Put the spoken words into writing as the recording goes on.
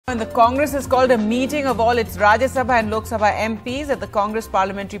And the Congress has called a meeting of all its Rajya Sabha and Lok Sabha MPs at the Congress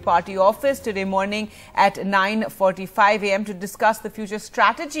Parliamentary Party office today morning at 9:45 a.m. to discuss the future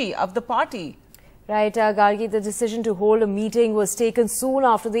strategy of the party. Right, Gargi, the decision to hold a meeting was taken soon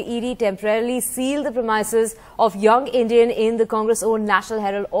after the ED temporarily sealed the premises of Young Indian in the Congress-owned National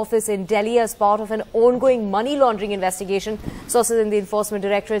Herald office in Delhi as part of an ongoing money laundering investigation. Sources in the Enforcement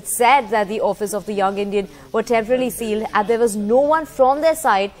Directorate said that the office of the Young Indian were temporarily sealed and there was no one from their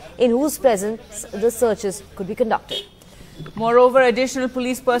side in whose presence the searches could be conducted. Moreover, additional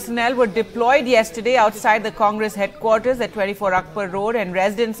police personnel were deployed yesterday outside the Congress headquarters at 24 Akbar Road and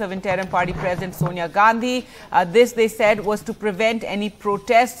residence of interim party president Sonia Gandhi. This, they said, was to prevent any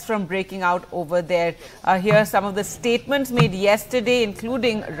protests from breaking out over there. Here are some of the statements made yesterday,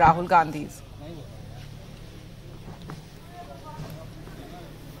 including Rahul Gandhi's.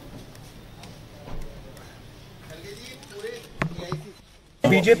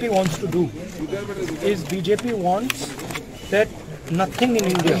 BJP wants to do is BJP wants that nothing in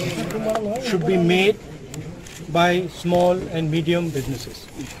India should be made by small and medium businesses.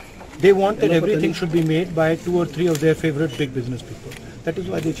 They want that everything should be made by 2 or 3 of their favorite big business people. That is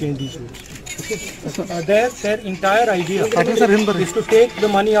why they changed these rules. Okay? Their entire idea is to take the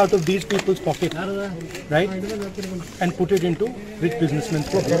money out of these people's pocket, right, and put it into rich businessmen's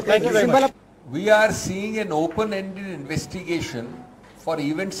pocket. Thank you very much. We are seeing an open-ended investigation for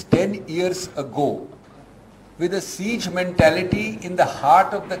events 10 years ago, with a siege mentality in the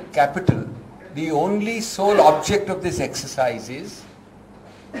heart of the capital. The only sole object of this exercise is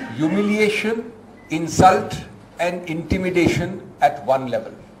humiliation, insult and intimidation at one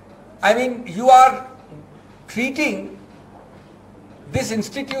level. I mean, you are treating this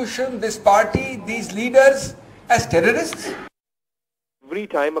institution, this party, these leaders as terrorists. Every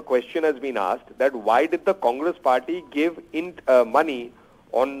time a question has been asked that why did the Congress party give money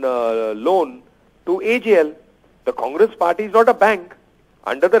on loan to AJL? The Congress party is not a bank.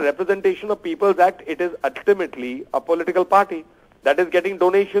 Under the Representation of People's Act, it is ultimately a political party that is getting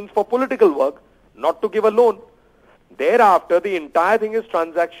donations for political work, not to give a loan. Thereafter, the entire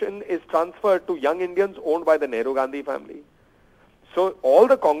transaction is transferred to Young Indians owned by the Nehru Gandhi family. So all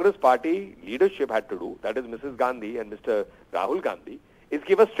the Congress party leadership had to do, that is Mrs. Gandhi and Mr. Rahul Gandhi, is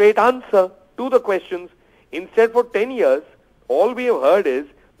give a straight answer to the questions. Instead, for 10 years, all we have heard is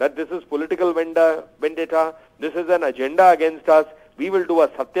that this is political vendetta, this is an agenda against us, we will do a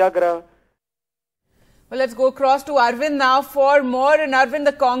satyagraha. Well, let's go across to Arvind now for more. And Arvind,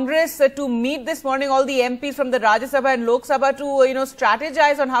 the Congress to meet this morning, all the MPs from the Rajya Sabha and Lok Sabha to,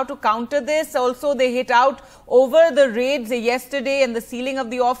 strategize on how to counter this. Also, they hit out over the raids yesterday and the sealing of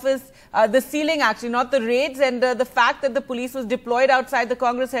the office, the sealing actually, not the raids, and the fact that the police was deployed outside the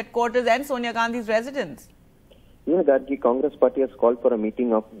Congress headquarters and Sonia Gandhi's residence. That the Congress party has called for a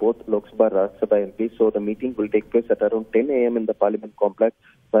meeting of both Lok Sabha and Rajya Sabha MPs. So the meeting will take place at around 10 a.m. in the Parliament complex,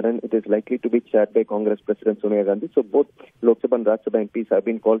 wherein it is likely to be chaired by Congress President Sonia Gandhi. So both Lok Sabha and Rajya Sabha MPs have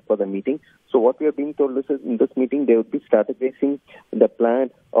been called for the meeting. So what we are being told is in this meeting they would be strategizing the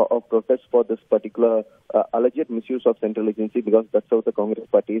plan of protest for this particular alleged misuse of central agency, because that's how the Congress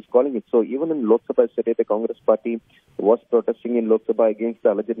party is calling it. So even in Lok Sabha yesterday, the Congress party was protesting in Lok Sabha against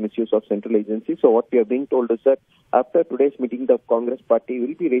the alleged misuse of central agency. So what we are being told is that after today's meeting, the Congress party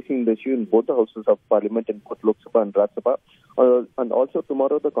will be raising the issue in both the houses of Parliament, in both Lok Sabha and Rajya Sabha. And also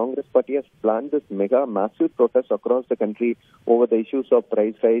tomorrow, the Congress party has planned this massive protest across the country over the issues of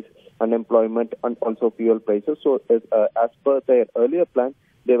price rise, unemployment, and also fuel prices. So as per their earlier plan,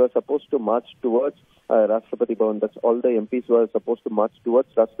 they were supposed to march towards Rashtrapati Bhavan. That's all the MPs were supposed to march towards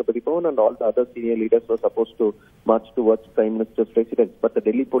Rashtrapati Bhavan, and all the other senior leaders were supposed to march towards Prime Minister's residence. But the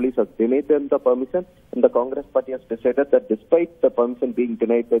Delhi police has denied them the permission, and the Congress party has decided that despite the permission being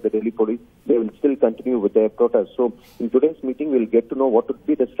denied by the Delhi police, they will still continue with their protest. So in today's meeting, we'll get to know what would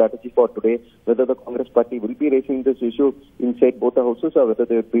be the strategy for today, whether the Congress party will be raising this issue inside both the houses or whether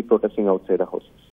they will be protesting outside the houses.